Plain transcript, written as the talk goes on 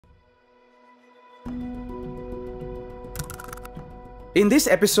In this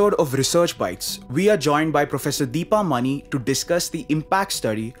episode of Research Bytes, we are joined by Professor Deepa Mani to discuss the impact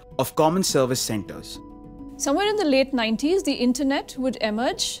study of common service centers. Somewhere in the late 90s, the internet would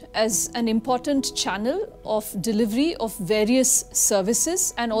emerge as an important channel of delivery of various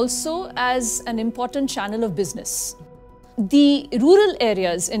services and also as an important channel of business. The rural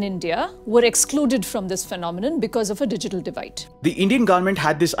areas in India were excluded from this phenomenon because of a digital divide. The Indian government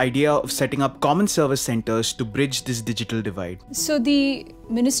had this idea of setting up common service centers to bridge this digital divide. So the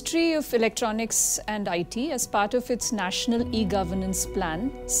Ministry of Electronics and IT, as part of its national e-governance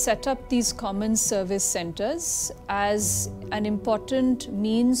plan, set up these common service centers as an important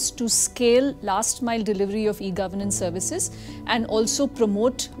means to scale last mile delivery of e-governance services and also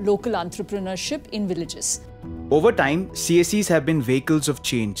promote local entrepreneurship in villages. Over time, CSCs have been vehicles of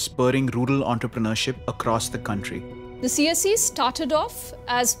change, spurring rural entrepreneurship across the country. The CSCs started off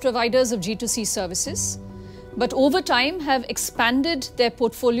as providers of G2C services, but over time have expanded their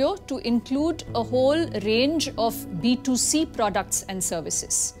portfolio to include a whole range of B2C products and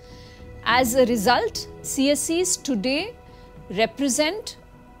services. As a result, CSCs today represent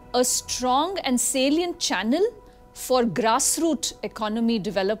a strong and salient channel for grassroots economy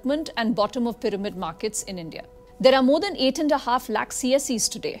development and bottom-of-pyramid markets in India. There are more than 8.5 lakh CSCs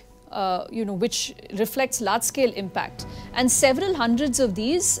today, which reflects large-scale impact. And several hundreds of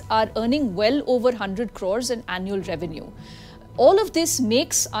these are earning well over 100 crores in annual revenue. All of this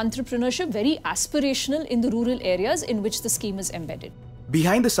makes entrepreneurship very aspirational in the rural areas in which the scheme is embedded.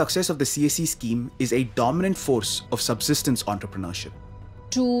 Behind the success of the CSC scheme is a dominant force of subsistence entrepreneurship.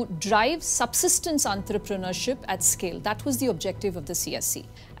 To drive subsistence entrepreneurship at scale. That was the objective of the CSC.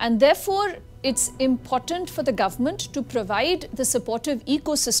 And therefore, it's important for the government to provide the supportive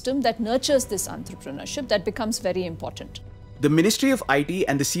ecosystem that nurtures this entrepreneurship. That becomes very important. The Ministry of IT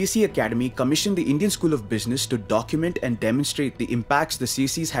and the CSC Academy commissioned the Indian School of Business to document and demonstrate the impacts the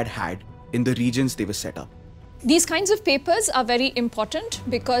CSCs had in the regions they were set up. These kinds of papers are very important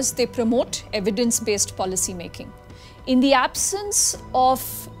because they promote evidence-based policy making. In the absence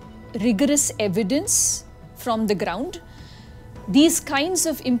of rigorous evidence from the ground, these kinds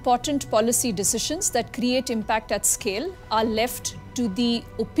of important policy decisions that create impact at scale are left to the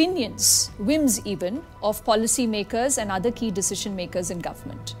opinions, whims even, of policymakers and other key decision makers in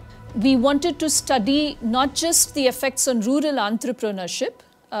government. We wanted to study not just the effects on rural entrepreneurship,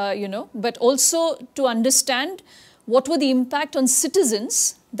 but also to understand what were the impact on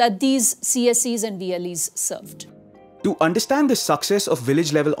citizens that these CSCs and VLEs served. To understand the success of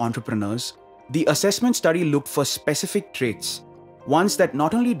village-level entrepreneurs, the assessment study looked for specific traits, ones that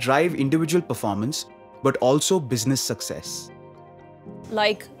not only drive individual performance, but also business success.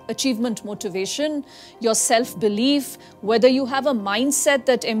 Like achievement motivation, your self-belief, whether you have a mindset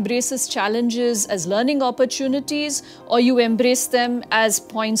that embraces challenges as learning opportunities, or you embrace them as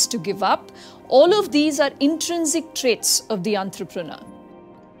points to give up, all of these are intrinsic traits of the entrepreneur.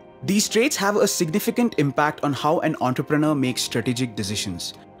 These traits have a significant impact on how an entrepreneur makes strategic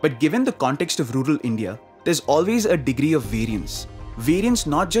decisions. But given the context of rural India, there's always a degree of variance. Variance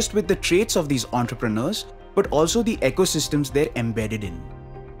not just with the traits of these entrepreneurs, but also the ecosystems they're embedded in.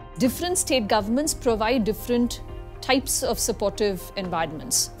 Different state governments provide different types of supportive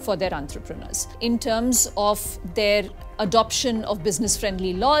environments for their entrepreneurs in terms of their adoption of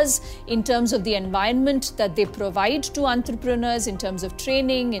business-friendly laws, in terms of the environment that they provide to entrepreneurs, in terms of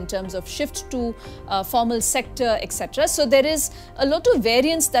training, in terms of shift to formal sector, etc. So there is a lot of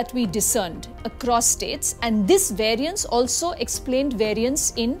variance that we discerned across states, and this variance also explained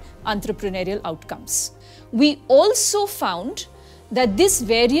variance in entrepreneurial outcomes. We also found that this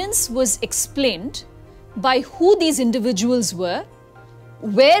variance was explained by who these individuals were,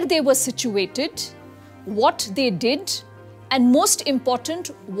 where they were situated, what they did, and most important,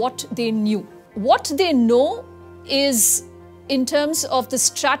 what they knew. What they know is in terms of the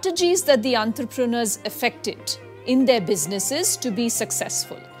strategies that the entrepreneurs affected in their businesses to be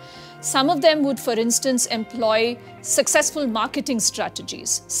successful. Some of them would, for instance, employ successful marketing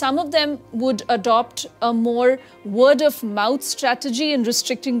strategies. Some of them would adopt a more word-of-mouth strategy in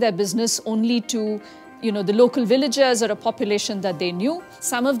restricting their business only to the local villagers or a population that they knew.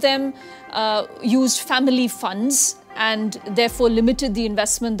 Some of them used family funds and therefore limited the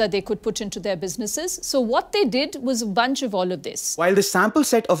investment that they could put into their businesses. So what they did was a bunch of all of this. While the sample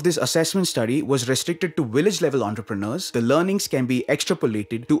set of this assessment study was restricted to village-level entrepreneurs, the learnings can be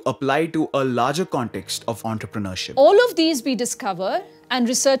extrapolated to apply to a larger context of entrepreneurship. All of these we discover, and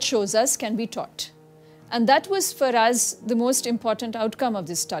research shows us, can be taught. And that was for us the most important outcome of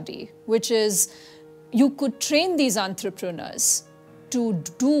this study, which is you could train these entrepreneurs to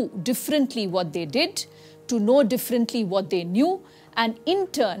do differently what they did, to know differently what they knew, and in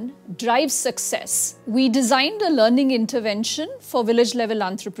turn drive success. We designed a learning intervention for village level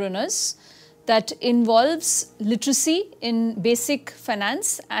entrepreneurs that involves literacy in basic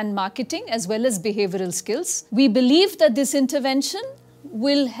finance and marketing as well as behavioral skills. We believe that this intervention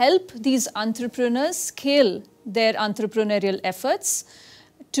will help these entrepreneurs scale their entrepreneurial efforts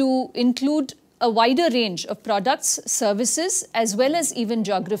to include a wider range of products, services, as well as even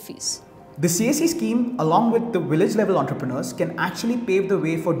geographies. The CSE scheme, along with the village level entrepreneurs, can actually pave the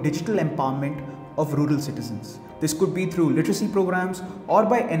way for digital empowerment of rural citizens. This could be through literacy programs or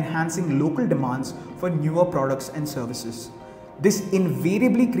by enhancing local demands for newer products and services. This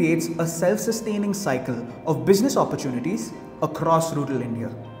invariably creates a self-sustaining cycle of business opportunities across rural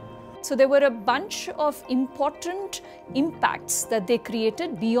India. So there were a bunch of important impacts that they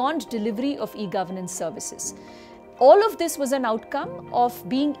created beyond delivery of e-governance services. All of this was an outcome of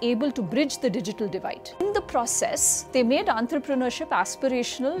being able to bridge the digital divide. In the process, they made entrepreneurship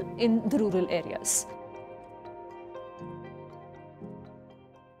aspirational in the rural areas.